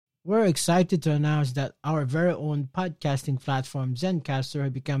We're excited to announce that our very own podcasting platform, Zencaster, has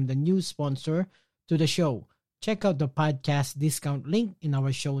become the new sponsor to the show. Check out the podcast discount link in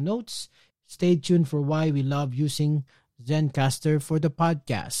our show notes. Stay tuned for why we love using Zencaster for the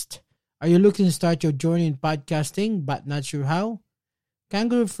podcast. Are you looking to start your journey in podcasting but not sure how?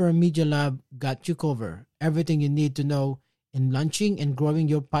 Kangaroo Firm Media Lab got you covered. Everything you need to know in launching and growing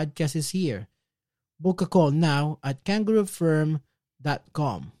your podcast is here. Book a call now at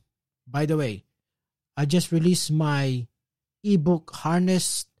kangaroofirm.com. By the way, I just released my ebook,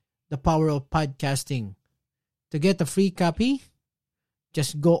 Harness the Power of Podcasting. To get a free copy,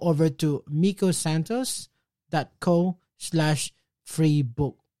 just go over to mikosantos.co/free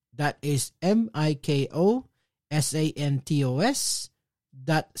book. That is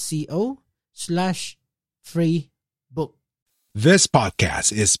MIKOSANTOS.co/free book. This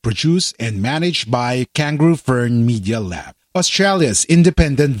podcast is produced and managed by Kangaroo Fern Media Lab, Australia's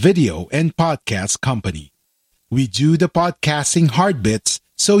independent video and podcast company. We do the podcasting hard bits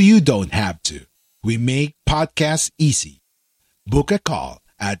so you don't have to. We make podcasts easy. Book a call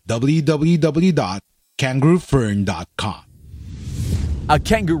at www.kangaroofern.com. A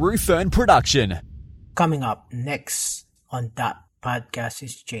Kangaroo Fern production. Coming up next on That Podcast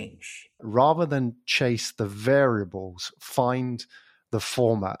Exchange. Rather than chase the variables, find the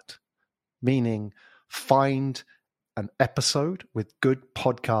format, meaning find an episode with good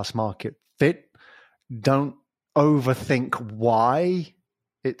podcast market fit. Don't overthink why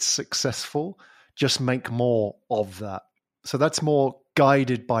it's successful. Just make more of that. So that's more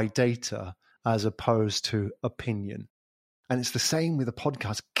guided by data as opposed to opinion. And it's the same with a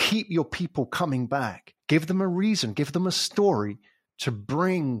podcast. Keep your people coming back. Give them a reason. Give them a story to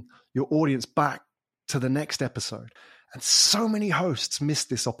bring your audience back to the next episode. And so many hosts miss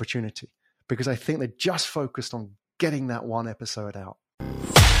this opportunity because I think they're just focused on getting that one episode out.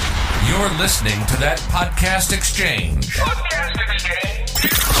 You're listening to That Podcast Exchange.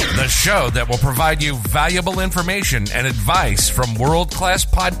 The show that will provide you valuable information and advice from world-class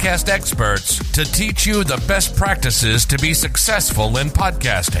podcast experts to teach you the best practices to be successful in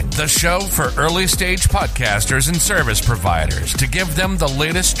podcasting. The show for early-stage podcasters and service providers to give them the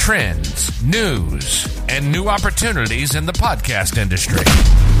latest trends, news, and new opportunities in the podcast industry.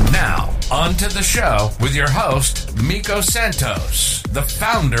 Now, on to the show with your host, Miko Santos, the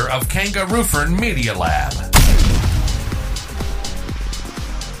founder of Kangaroo Fern Media Lab.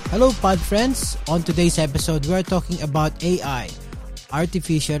 Hello, pod friends. On today's episode, we're talking about AI,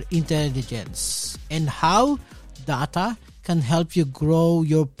 artificial intelligence, and how data can help you grow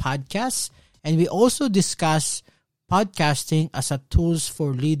your podcast. And we also discuss podcasting as a tools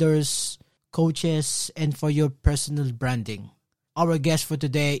for leaders, coaches, and for your personal branding. Our guest for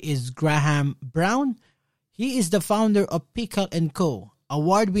today is Graham Brown. He is the founder of Pickle & Co.,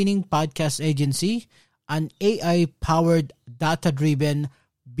 award-winning podcast agency, an AI-powered, data-driven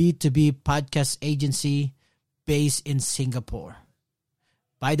B2B podcast agency based in Singapore.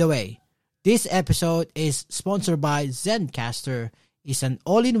 By the way, this episode is sponsored by Zencastr. It's an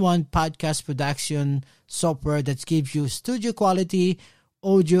all-in-one podcast production software that gives you studio quality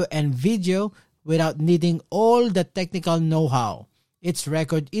audio and video without needing all the technical know-how. It's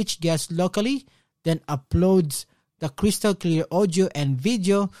records each guest locally, then uploads the crystal clear audio and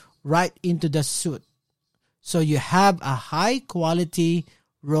video right into the suite. So you have a high quality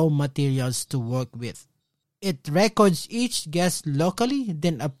raw materials to work with. It records each guest locally,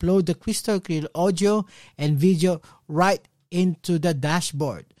 then upload the crystal clear audio and video right into the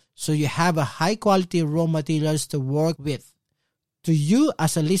dashboard. So you have a high quality raw materials to work with. To you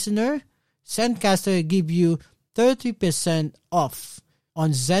as a listener, Zencastr give you 30% off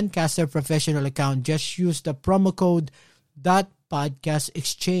on Zencastr professional account. Just use the promo code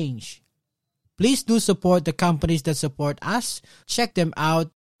 @podcastexchange. Please do support the companies that support us. Check them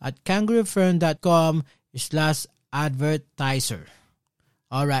out at kangaroofern.com/advertiser.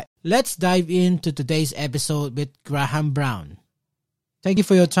 All right, let's dive into today's episode with Graham Brown. Thank you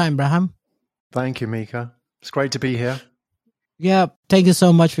for your time, Graham. Thank you, Mika. It's great to be here. Yeah, thank you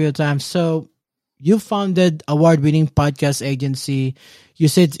so much for your time. So you founded award-winning podcast agency. You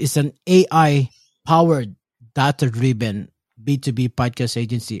said it's an AI-powered, data-driven B2B podcast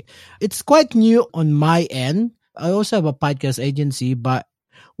agency. It's quite new on my end. I also have a podcast agency, but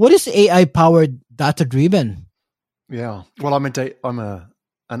what is AI-powered, data-driven? Yeah, well, I'm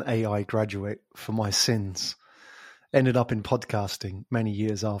an AI graduate for my sins. Ended up in podcasting many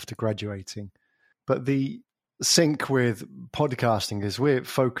years after graduating. But the sync with podcasting is we're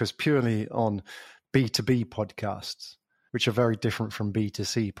focused purely on B2B podcasts, which are very different from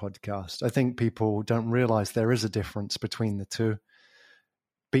B2C podcasts. I think people don't realize there is a difference between the two.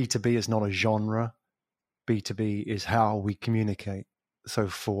 B2B is not a genre. B2B is how we communicate. So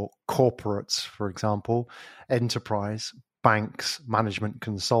for corporates, for example, enterprise, banks, management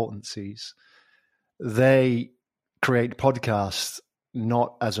consultancies, they create podcasts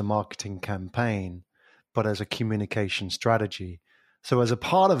not as a marketing campaign, but as a communication strategy. So as a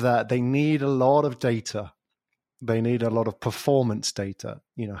part of that, they need a lot of data. They need a lot of performance data.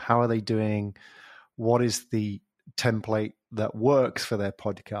 How are they doing? What is the template that works for their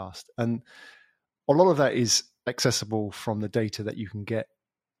podcast? And a lot of that is accessible from the data that you can get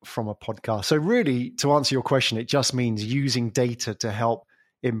from a podcast. So really, to answer your question, it just means using data to help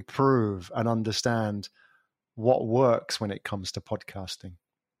improve and understand what works when it comes to podcasting.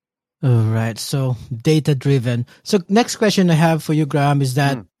 All right. So data driven. So next question I have for you, Graham, is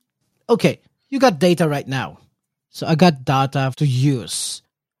that, okay, you got data right now. So I got data to use.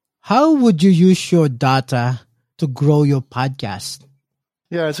 How would you use your data to grow your podcast?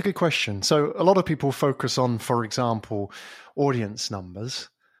 Yeah, it's a good question. So a lot of people focus on, for example, audience numbers,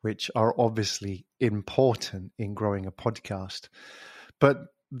 which are obviously important in growing a podcast. But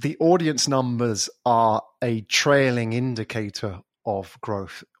the audience numbers are a trailing indicator of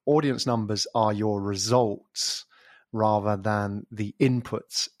growth. Audience numbers are your results rather than the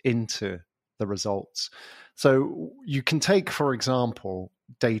inputs into the results. So you can take, for example,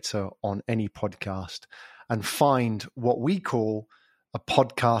 data on any podcast and find what we call a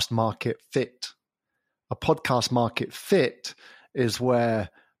podcast market fit. A podcast market fit is where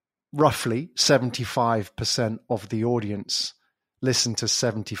roughly 75% of the audience listen to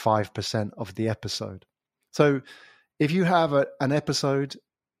 75% of the episode. So if you have an episode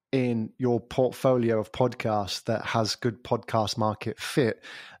in your portfolio of podcasts that has good podcast market fit,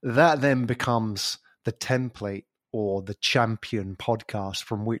 that then becomes the template or the champion podcast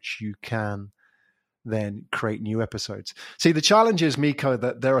from which you can then create new episodes. See, the challenge is, Miko,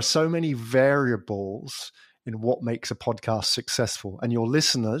 that there are so many variables in what makes a podcast successful, and your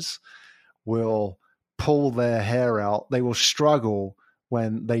listeners will pull their hair out. They will struggle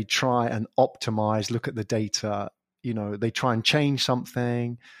when they try and optimize, look at the data. They try and change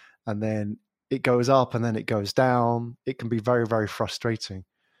something and then it goes up and then it goes down. It can be very, very frustrating.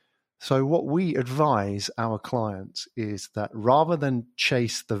 So what we advise our clients is that rather than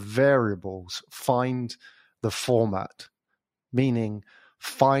chase the variables, find the format, meaning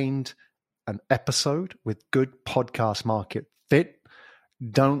find an episode with good podcast market fit.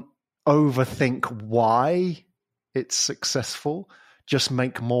 Don't overthink why it's successful. Just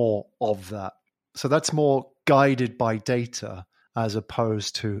make more of that. So that's more guided by data as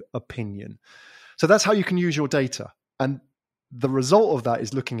opposed to opinion. So that's how you can use your data. And the result of that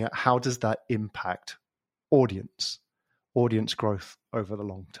is looking at how does that impact audience growth over the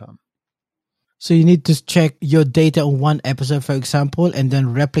long term. So you need to check your data on one episode, for example, and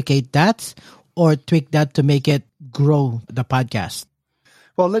then replicate that or tweak that to make it grow the podcast.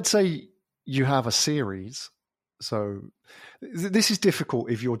 Well, let's say you have a series. So this is difficult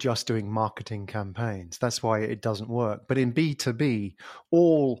if you're just doing marketing campaigns. That's why it doesn't work. But in B2B,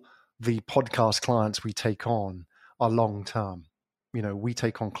 all the podcast clients we take on are long-term. We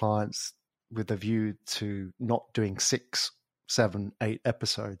take on clients with a view to not doing 6, 7, 8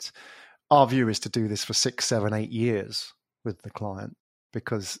 episodes. Our view is to do this for 6, 7, 8 years with the client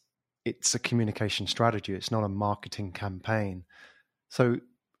because it's a communication strategy. It's not a marketing campaign. So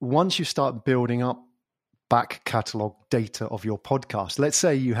once you start building up back catalog data of your podcast, let's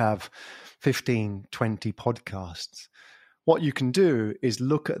say you have 15, 20 podcasts, what you can do is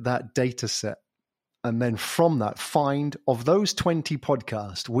look at that data set and then from that find of those 20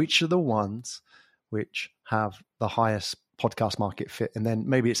 podcasts, which are the ones which have the highest podcast market fit. And then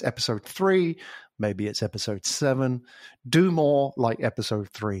maybe it's episode 3, maybe it's episode 7. Do more like episode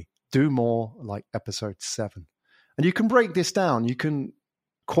 3. Do more like episode 7. And you can break this down. You can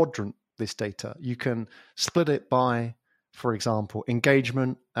quadrant this data. You can split it by, for example,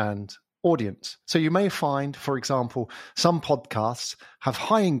 engagement and audience. So you may find, for example, some podcasts have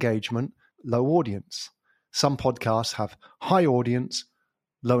high engagement, low audience. Some podcasts have high audience,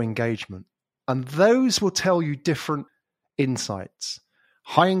 low engagement. And those will tell you different insights.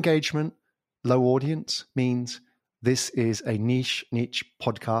 High engagement, low audience means this is a niche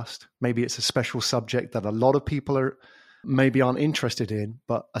podcast. Maybe it's a special subject that a lot of people aren't interested in,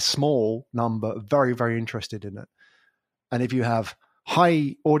 but a small number are very, very interested in it. And if you have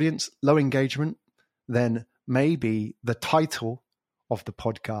high audience, low engagement, then maybe the title of the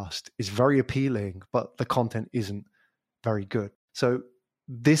podcast is very appealing, but the content isn't very good. So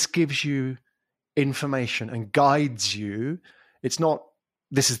this gives you information and guides you. It's not,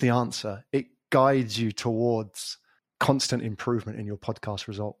 this is the answer. It guides you towards constant improvement in your podcast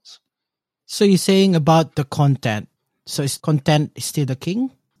results. So you're saying about the content. So is content still the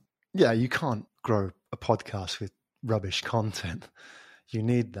king? Yeah, you can't grow a podcast with rubbish content. You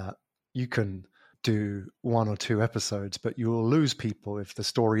need that. You can do 1 or 2 episodes, but you will lose people if the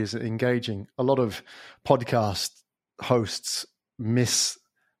story isn't engaging. A lot of podcast hosts miss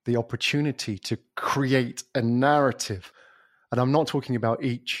the opportunity to create a narrative. And I'm not talking about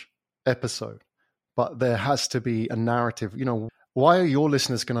each episode, but there has to be a narrative. You know, why are your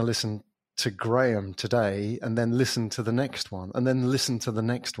listeners going to listen to Graham today and then listen to the next one and then listen to the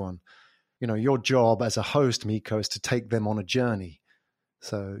next one? You know, your job as a host, Miko, is to take them on a journey.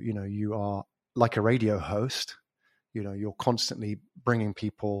 So, you know, you are like a radio host. You know, you're constantly bringing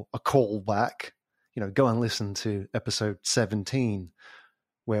people a call back. You know, go and listen to episode 17,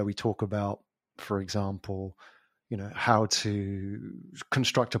 where we talk about, for example, you know, how to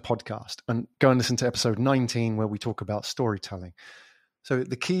construct a podcast, and go and listen to episode 19, where we talk about storytelling. So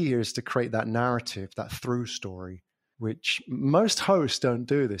the key here is to create that narrative, that through story, which most hosts don't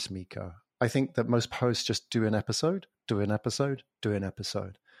do this, Miko. I think that most hosts just do an episode.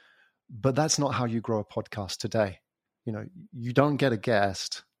 But that's not how you grow a podcast today. You know, you don't get a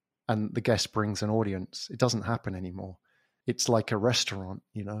guest and the guest brings an audience. It doesn't happen anymore. It's like a restaurant,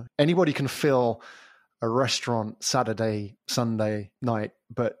 you know. Anybody can fill a restaurant Saturday, Sunday night,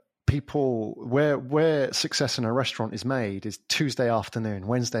 but people, where success in a restaurant is made is Tuesday afternoon,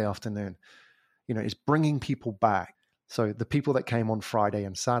 Wednesday afternoon. You know, it's bringing people back. So the people that came on Friday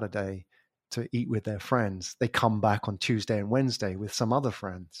and Saturday to eat with their friends, they come back on Tuesday and Wednesday with some other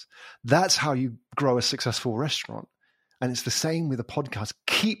friends. That's how you grow a successful restaurant. And it's the same with a podcast.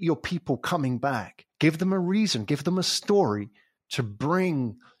 Keep your people coming back. Give them a reason, give them a story to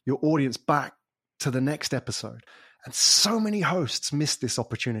bring your audience back to the next episode. And so many hosts miss this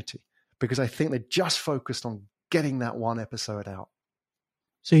opportunity because I think they're just focused on getting that one episode out.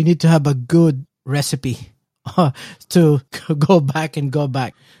 So you need to have a good recipe to go back and go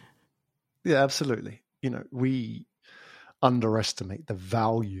back. Yeah, absolutely. You know, we underestimate the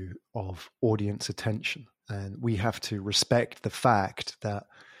value of audience attention, and we have to respect the fact that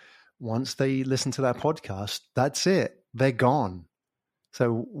once they listen to that podcast, that's it. They're gone.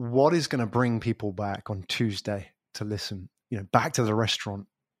 So what is going to bring people back on Tuesday to listen, you know, back to the restaurant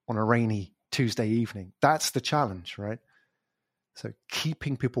on a rainy Tuesday evening? That's the challenge, right? So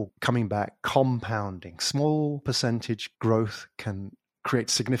keeping people coming back, compounding, small percentage growth can create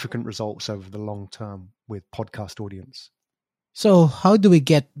significant results over the long term with podcast audience. So how do we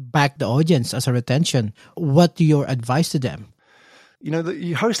get back the audience as a retention? What do your advice to them? You know,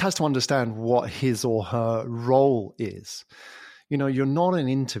 the host has to understand what his or her role is. You know, you're not an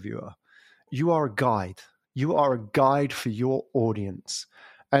interviewer. You are a guide. You are a guide for your audience.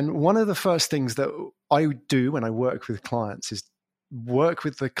 And one of the first things that I do when I work with clients is work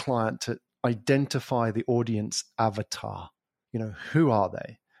with the client to identify the audience avatar. You know, who are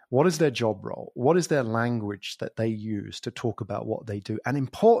they? What is their job role? What is their language that they use to talk about what they do? And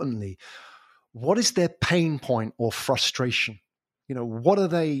importantly, what is their pain point or frustration? You know, what are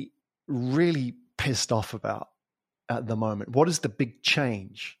they really pissed off about at the moment? What is the big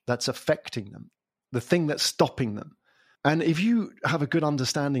change that's affecting them? The thing that's stopping them? And if you have a good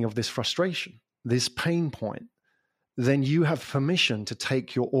understanding of this frustration, this pain point, then you have permission to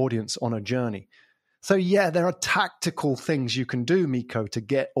take your audience on a journey. So yeah, there are tactical things you can do, Miko, to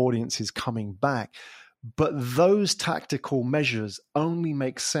get audiences coming back. But those tactical measures only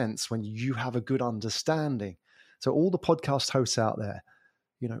make sense when you have a good understanding. So all the podcast hosts out there,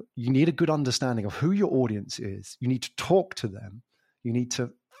 you know, you need a good understanding of who your audience is. You need to talk to them. You need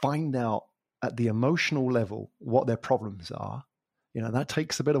to find out at the emotional level what their problems are. You know, that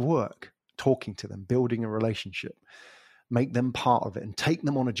takes a bit of work, talking to them, building a relationship, make them part of it and take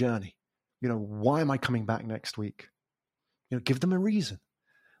them on a journey. You know, why am I coming back next week? You know, give them a reason.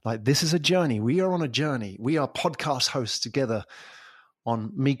 Like, this is a journey. We are on a journey. We are podcast hosts together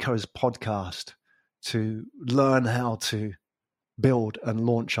on Miko's podcast to learn how to build and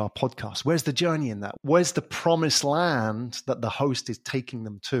launch our podcast. Where's the journey in that? Where's the promised land that the host is taking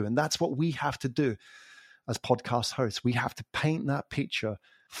them to? And that's what we have to do as podcast hosts. We have to paint that picture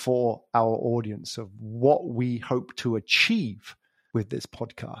for our audience of what we hope to achieve with this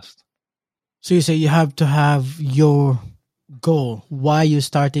podcast. So you say you have to have your goal. Why you're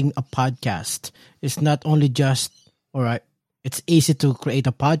starting a podcast? It's not only just, all right, it's easy to create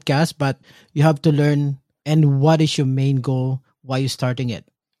a podcast, but you have to learn, and what is your main goal? Why you're starting it?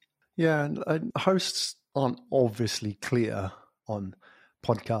 Yeah, and hosts aren't obviously clear on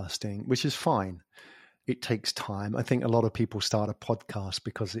podcasting, which is fine. It takes time. I think a lot of people start a podcast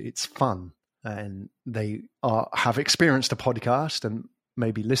because it's fun. and they have experienced a podcast and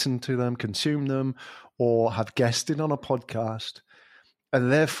maybe listened to them, consumed them, or have guested on a podcast,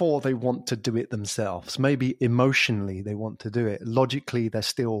 and therefore they want to do it themselves. Maybe emotionally they want to do it. Logically, they're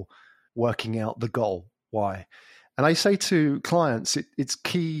still working out the goal. Why? And I say to clients, it's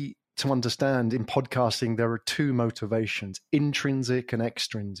key to understand in podcasting, there are two motivations, intrinsic and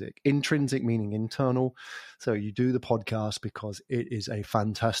extrinsic. Intrinsic meaning internal. So you do the podcast because it is a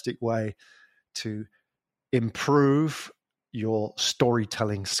fantastic way to improve your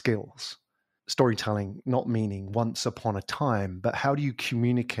storytelling skills. Storytelling not meaning once upon a time, but how do you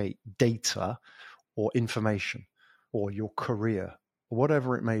communicate data or information or your career or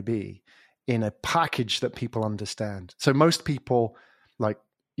whatever it may be in a package that people understand. So most people, like,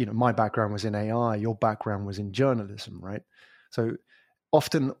 my background was in AI, your background was in journalism, right? So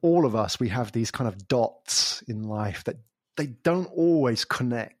often all of us, we have these kind of dots in life that they don't always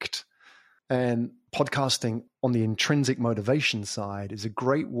connect. And podcasting on the intrinsic motivation side is a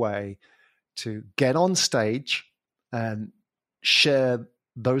great way to get on stage and share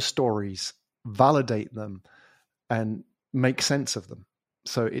those stories, validate them, and make sense of them.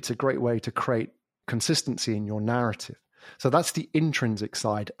 So it's a great way to create consistency in your narrative. So that's the intrinsic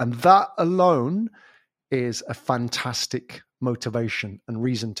side. And that alone is a fantastic motivation and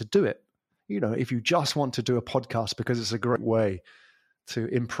reason to do it. If you just want to do a podcast because it's a great way to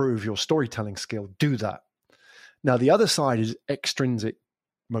improve your storytelling skill, do that. Now, the other side is extrinsic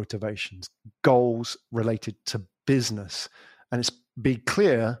motivations, goals related to business. And it's be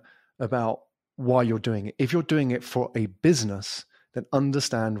clear about why you're doing it. If you're doing it for a business, then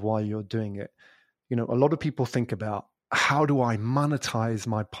understand why you're doing it. A lot of people think about, how do I monetize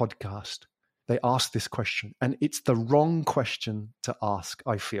my podcast? They ask this question, and it's the wrong question to ask,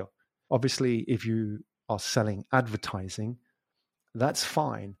 I feel. Obviously, if you are selling advertising, that's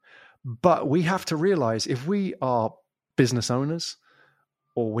fine. But we have to realize if we are business owners,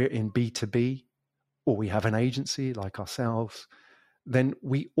 or we're in B2B, or we have an agency like ourselves, then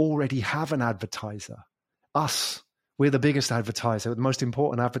we already have an advertiser. Us, we're the biggest advertiser, the most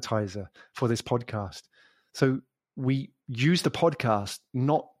important advertiser for this podcast. So we use the podcast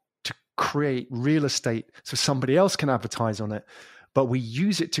not to create real estate so somebody else can advertise on it, but we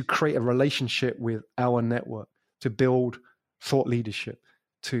use it to create a relationship with our network, to build thought leadership,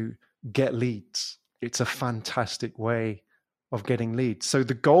 to get leads. It's a fantastic way of getting leads. So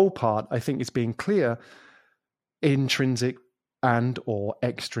the goal part, I think, is being clear, intrinsic and or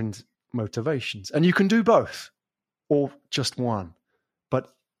extrinsic motivations. And you can do both or just one. But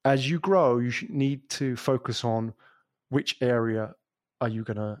as you grow, you need to focus on which area are you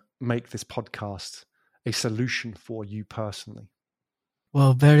going to make this podcast a solution for you personally.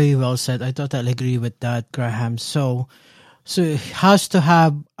 Well, very well said. I totally agree with that, Graham. So it has to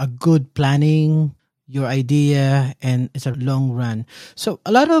have a good planning, your idea, and it's a long run. So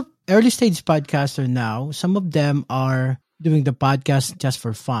a lot of early stage podcasters now, some of them are doing the podcast just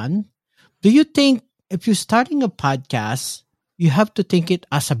for fun. Do you think if you're starting a podcast, you have to think it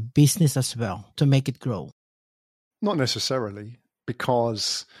as a business as well to make it grow? Not necessarily,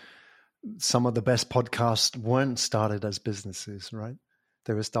 because some of the best podcasts weren't started as businesses, right?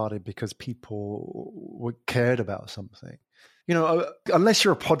 They were started because people cared about something. Unless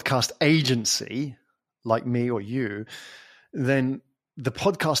you're a podcast agency like me or you, then the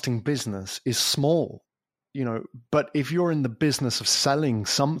podcasting business is small, but if you're in the business of selling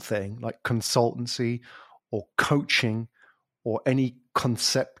something like consultancy or coaching or any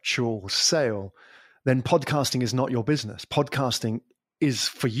conceptual sale, then podcasting is not your business. Podcasting is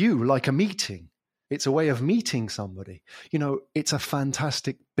for you like a meeting. It's a way of meeting somebody. It's a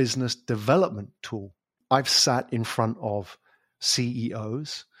fantastic business development tool. I've sat in front of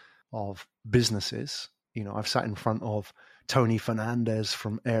CEOs of businesses. I've sat in front of Tony Fernandez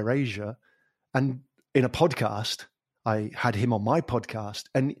from AirAsia, and in a podcast, I had him on my podcast,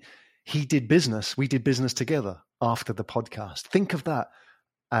 and he did business. We did business together after the podcast. Think of that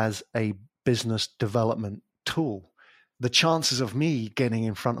as a business development tool. The chances of me getting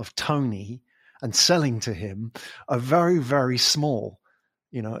in front of Tony and selling to him are very, very small.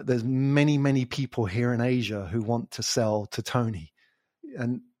 There's many, many people here in Asia who want to sell to Tony.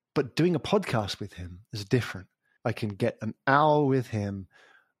 But doing a podcast with him is different. I can get an hour with him.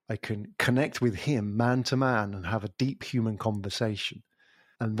 I can connect with him man to man and have a deep human conversation.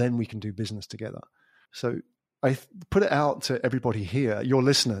 And then we can do business together. So I put it out to everybody here, your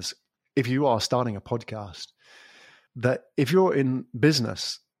listeners, if you are starting a podcast, that if you're in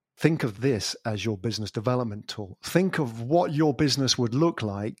business, think of this as your business development tool. Think of what your business would look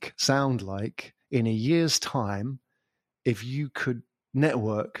like, sound like in a year's time if you could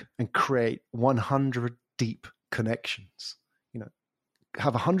network and create 100 deep connections.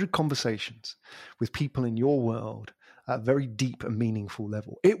 Have 100 conversations with people in your world at a very deep and meaningful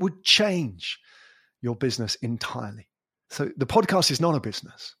level. It would change your business entirely. So the podcast is not a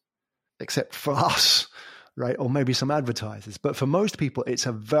business, except for us, right? Or maybe some advertisers. But for most people, it's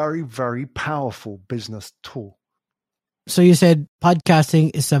a very, very powerful business tool. So you said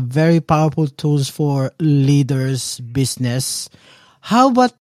podcasting is a very powerful tool for leaders' business. How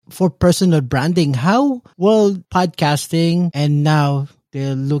about for personal branding? How will podcasting, and now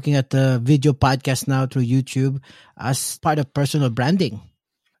they're looking at the video podcast now through YouTube, as part of personal branding?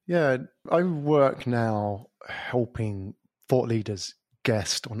 Yeah, I work now helping thought leaders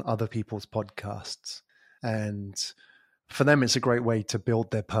guest on other people's podcasts. And for them, it's a great way to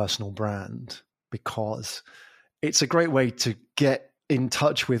build their personal brand, because it's a great way to get in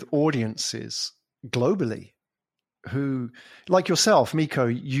touch with audiences globally who, like yourself, Miko,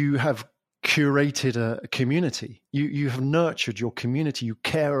 you have curated a community. You have nurtured your community. You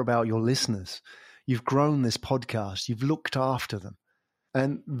care about your listeners. You've grown this podcast. You've looked after them.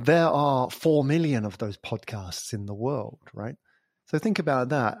 And there are 4 million of those podcasts in the world, right? So think about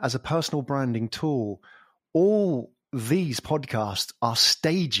that. As a personal branding tool, all these podcasts are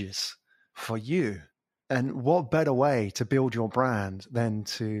stages for you. And what better way to build your brand than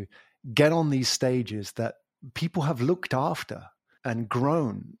to get on these stages that people have looked after and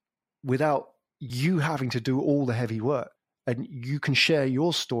grown without you having to do all the heavy work. And you can share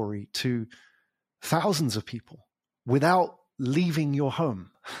your story to thousands of people without leaving your home.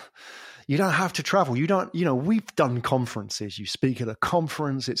 You don't have to travel. We've done conferences. You speak at a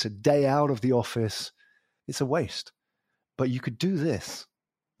conference. It's a day out of the office. It's a waste. But you could do this.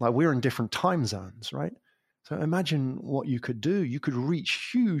 Like, we're in different time zones, right? So imagine what you could do. You could reach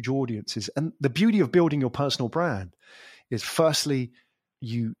huge audiences. And the beauty of building your personal brand is, firstly,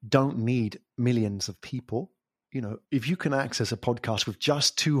 you don't need millions of people. If you can access a podcast with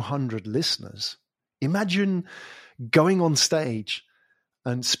just 200 listeners, imagine going on stage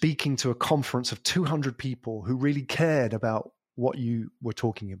and speaking to a conference of 200 people who really cared about what you were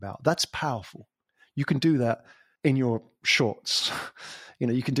talking about. That's powerful. You can do that in your shorts.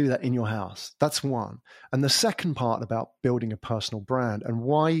 You can do that in your house. That's one. And the second part about building a personal brand, and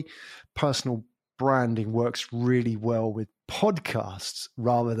why personal branding works really well with podcasts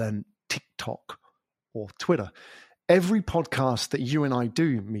rather than TikTok or Twitter. Every podcast that you and I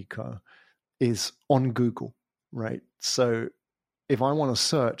do, Miko, is on Google, right? So if I want to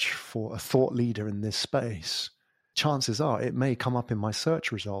search for a thought leader in this space, chances are it may come up in my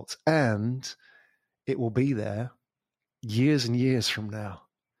search results, and it will be there years and years from now.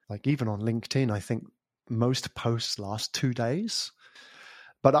 Like, even on LinkedIn, I think most posts last 2 days.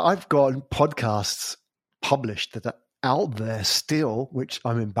 But I've got podcasts published that are out there still, which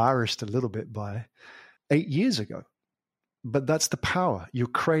I'm embarrassed a little bit by, 8 years ago. But that's the power. You're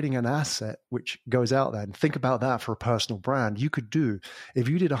creating an asset which goes out there. And think about that for a personal brand. You could do, if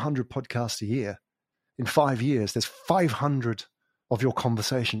you did 100 podcasts a year, in 5 years, there's 500 of your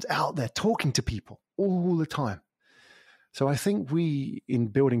conversations out there talking to people all the time. So I think we, in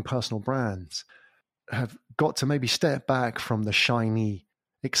building personal brands, have got to maybe step back from the shiny,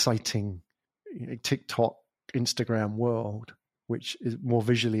 exciting TikTok, Instagram world, which is more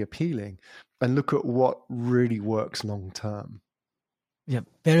visually appealing, and look at what really works long term. Yeah,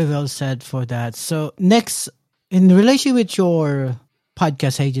 very well said for that. So next, in relation with your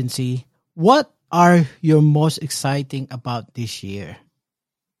podcast agency, what are you most exciting about this year?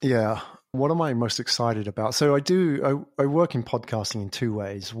 Yeah. What am I most excited about? So I work in podcasting in 2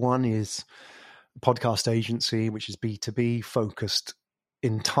 ways. One is podcast agency, which is B2B, focused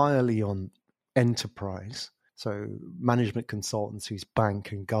entirely on enterprise. So management consultancies,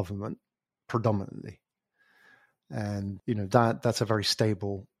 bank and government predominantly. And, that's a very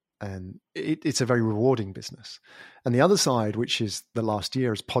stable, and it's a very rewarding business. And the other side, which is the last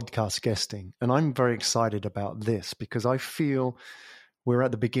year, is podcast guesting. And I'm very excited about this because I feel we're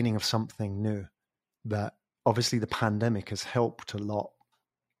at the beginning of something new that obviously the pandemic has helped a lot.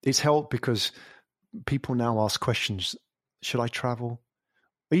 It's helped because people now ask questions. Should I travel?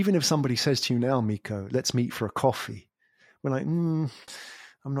 Even if somebody says to you now, Miko, let's meet for a coffee. We're like, I'm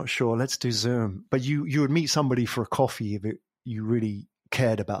not sure. Let's do Zoom. But you would meet somebody for a coffee if you really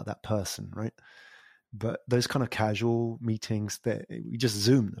cared about that person, right? But those kind of casual meetings, we just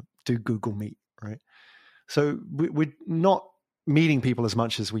Zoom them, do Google Meet, right? So we're not meeting people as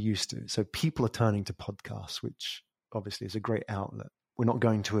much as we used to. So people are turning to podcasts, which obviously is a great outlet. We're not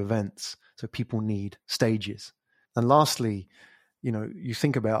going to events, so people need stages. And lastly, you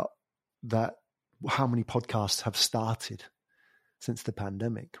think about that, how many podcasts have started. since the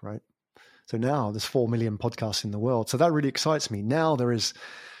pandemic, right? So now there's 4 million podcasts in the world. So that really excites me. Now there is,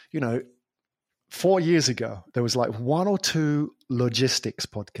 4 years ago, there was like 1 or 2 logistics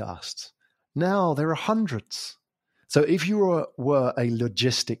podcasts. Now there are hundreds. So if you were a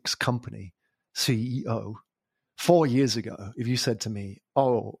logistics company CEO 4 years ago, if you said to me,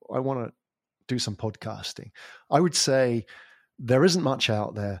 oh, I want to do some podcasting, I would say there isn't much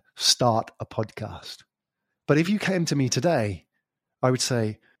out there. Start a podcast. But if you came to me today, I would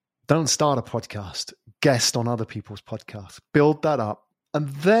say, don't start a podcast, guest on other people's podcasts, build that up, and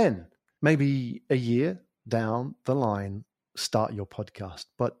then maybe a year down the line, start your podcast.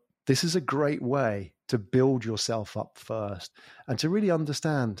 But this is a great way to build yourself up first and to really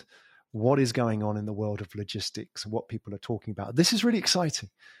understand what is going on in the world of logistics and what people are talking about. This is really exciting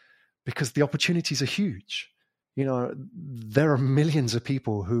because the opportunities are huge. There are millions of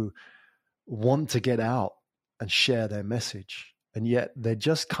people who want to get out and share their message, and yet they're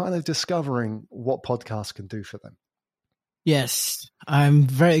just kind of discovering what podcasts can do for them. Yes, I'm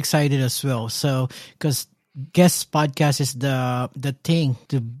very excited as well. So, because guest podcast is the thing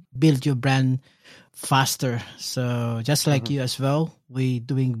to build your brand faster. So, just like you as well, we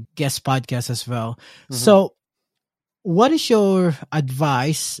doing guest podcasts as well. So, what is your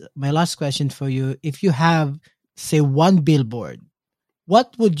advice? My last question for you: if you have, say, one billboard,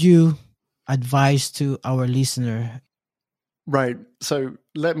 what would you advise to our listener? Right. So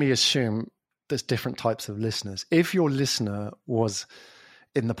let me assume there's different types of listeners. If your listener was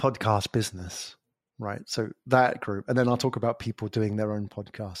in the podcast business, right? So that group, and then I'll talk about people doing their own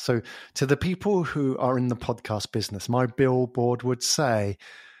podcast. So to the people who are in the podcast business, my billboard would say,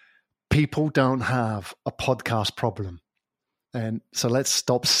 people don't have a podcast problem. And so let's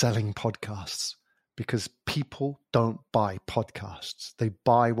stop selling podcasts, because people don't buy podcasts. They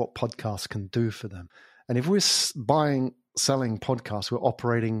buy what podcasts can do for them. And if we're selling podcasts, we're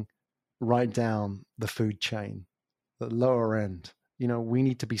operating right down the food chain, the lower end. We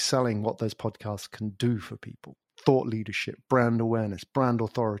need to be selling what those podcasts can do for people: thought leadership, brand awareness, brand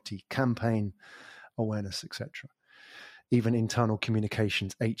authority, campaign awareness, etc. Even internal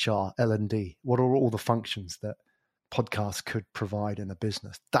communications, HR, L&D. What are all the functions that podcasts could provide in a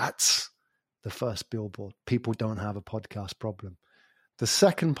business? That's the first billboard. People don't have a podcast problem. The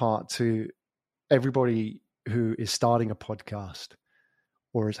second part, to everybody who is starting a podcast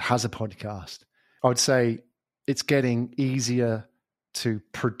or has a podcast, I would say it's getting easier to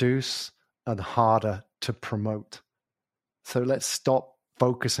produce and harder to promote. So let's stop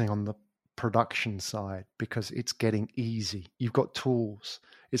focusing on the production side, because it's getting easy. You've got tools.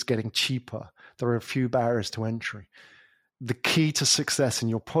 It's getting cheaper. There are a few barriers to entry. The key to success in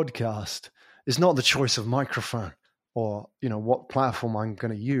your podcast is not the choice of microphone or, what platform I'm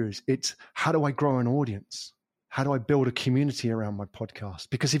going to use. It's how do I grow an audience? How do I build a community around my podcast?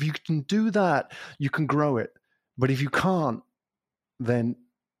 Because if you can do that, you can grow it. But if you can't, then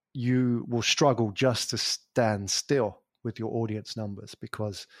you will struggle just to stand still with your audience numbers,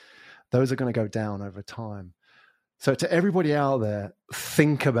 because those are going to go down over time. So to everybody out there,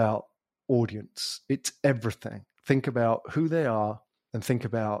 think about audience. It's everything. Think about who they are and think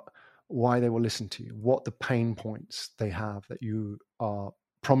about why they will listen to you, what the pain points they have that you are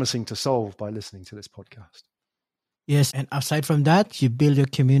promising to solve by listening to this podcast. Yes, and aside from that, you build your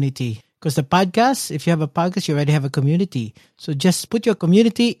community. Because the podcast, if you have a podcast, you already have a community. So just put your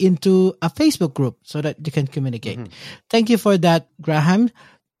community into a Facebook group so that you can communicate. Thank you for that, Graham.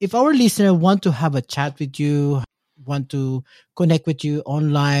 If our listener want to have a chat with you, want to connect with you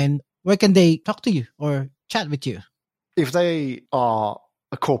online, where can they talk to you or chat with you? If they are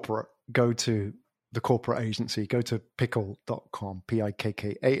a corporate, go to the corporate agency, go to pickle.com,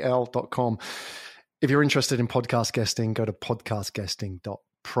 pikkal.com. If you're interested in podcast guesting, go to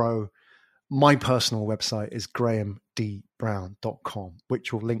podcastguesting.pro. My personal website is grahamdbrown.com,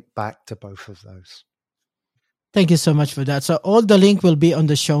 which will link back to both of those. Thank you so much for that. So all the link will be on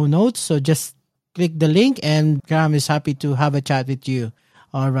the show notes. So just click the link and Graham is happy to have a chat with you.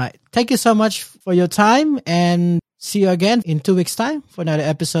 All right. Thank you so much for your time, and see you again in 2 weeks' time for another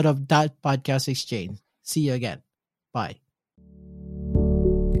episode of That Podcast Exchange. See you again. Bye.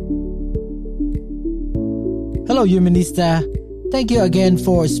 Hello, Humanista. Thank you again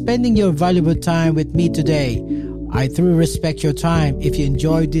for spending your valuable time with me today. I truly respect your time. If you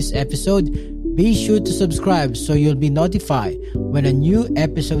enjoyed this episode, be sure to subscribe so you'll be notified when a new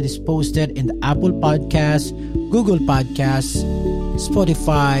episode is posted in the Apple Podcasts, Google Podcasts,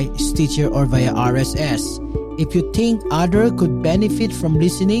 Spotify, Stitcher, or via RSS. If you think others could benefit from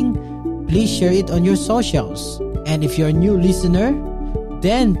listening, please share it on your socials. And if you're a new listener,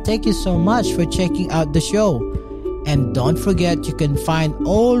 then thank you so much for checking out the show. And don't forget, you can find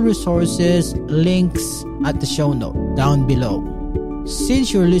all resources, links at the show note down below.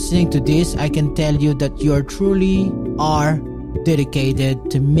 Since you're listening to this, I can tell you that you truly are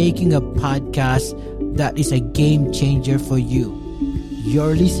dedicated to making a podcast that is a game changer for you,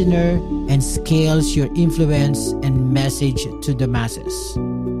 your listener, and scales your influence and message to the masses.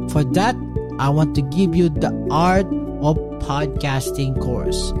 For that, I want to give you the Art of Podcasting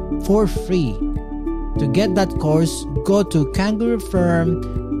course for free. To get that course, go to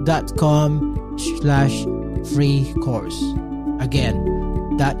kangaroofirm.com/free course.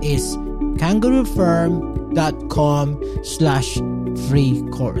 Again, that is kangaroofirm.com/free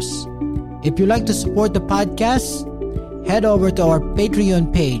course. If you like to support the podcast, head over to our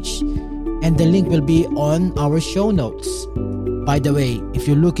Patreon page and the link will be on our show notes. By the way, if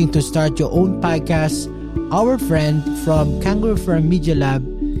you're looking to start your own podcast, our friend from Kangaroo Firm Media Lab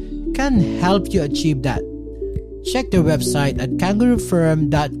can help you achieve that. Check their website at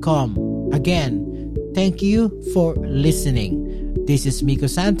kangaroofirm.com. Again, thank you for listening. This is Miko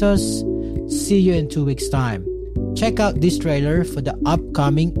Santos. See you in 2 weeks' time. Check out this trailer for the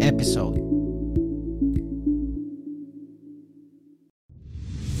upcoming episode.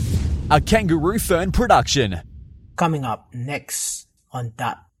 A Kangaroo Fern production. Coming up next on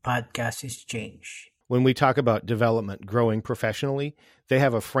That Podcast is Change. When we talk about development, growing professionally, they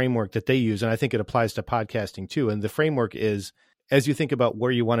have a framework that they use, and I think it applies to podcasting too. And the framework is, as you think about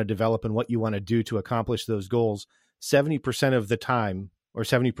where you want to develop and what you want to do to accomplish those goals, 70% of the time or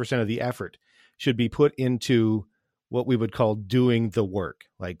 70% of the effort should be put into what we would call doing the work.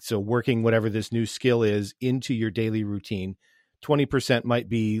 Like, so working whatever this new skill is into your daily routine. 20% might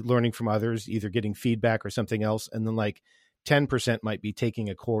be learning from others, either getting feedback or something else. And then like 10% might be taking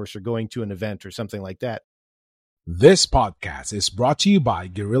a course or going to an event or something like that. This podcast is brought to you by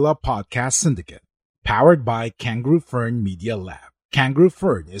Guerrilla Podcast Syndicate, powered by Kangaroo Fern Media Lab. Kangaroo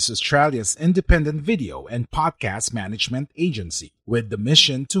Fern is Australia's independent video and podcast management agency with the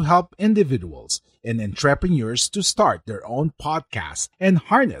mission to help individuals and entrepreneurs to start their own podcasts and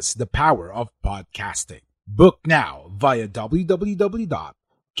harness the power of podcasting. Book now via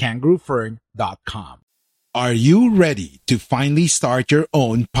www.kangaroofern.com. Are you ready to finally start your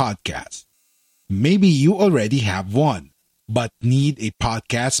own podcast? Maybe you already have one, but need a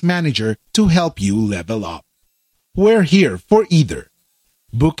podcast manager to help you level up. We're here for either.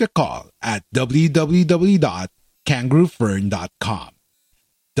 Book a call at www.kangaroofern.com.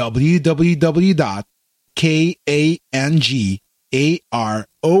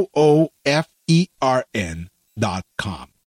 www.kangaroofern.com.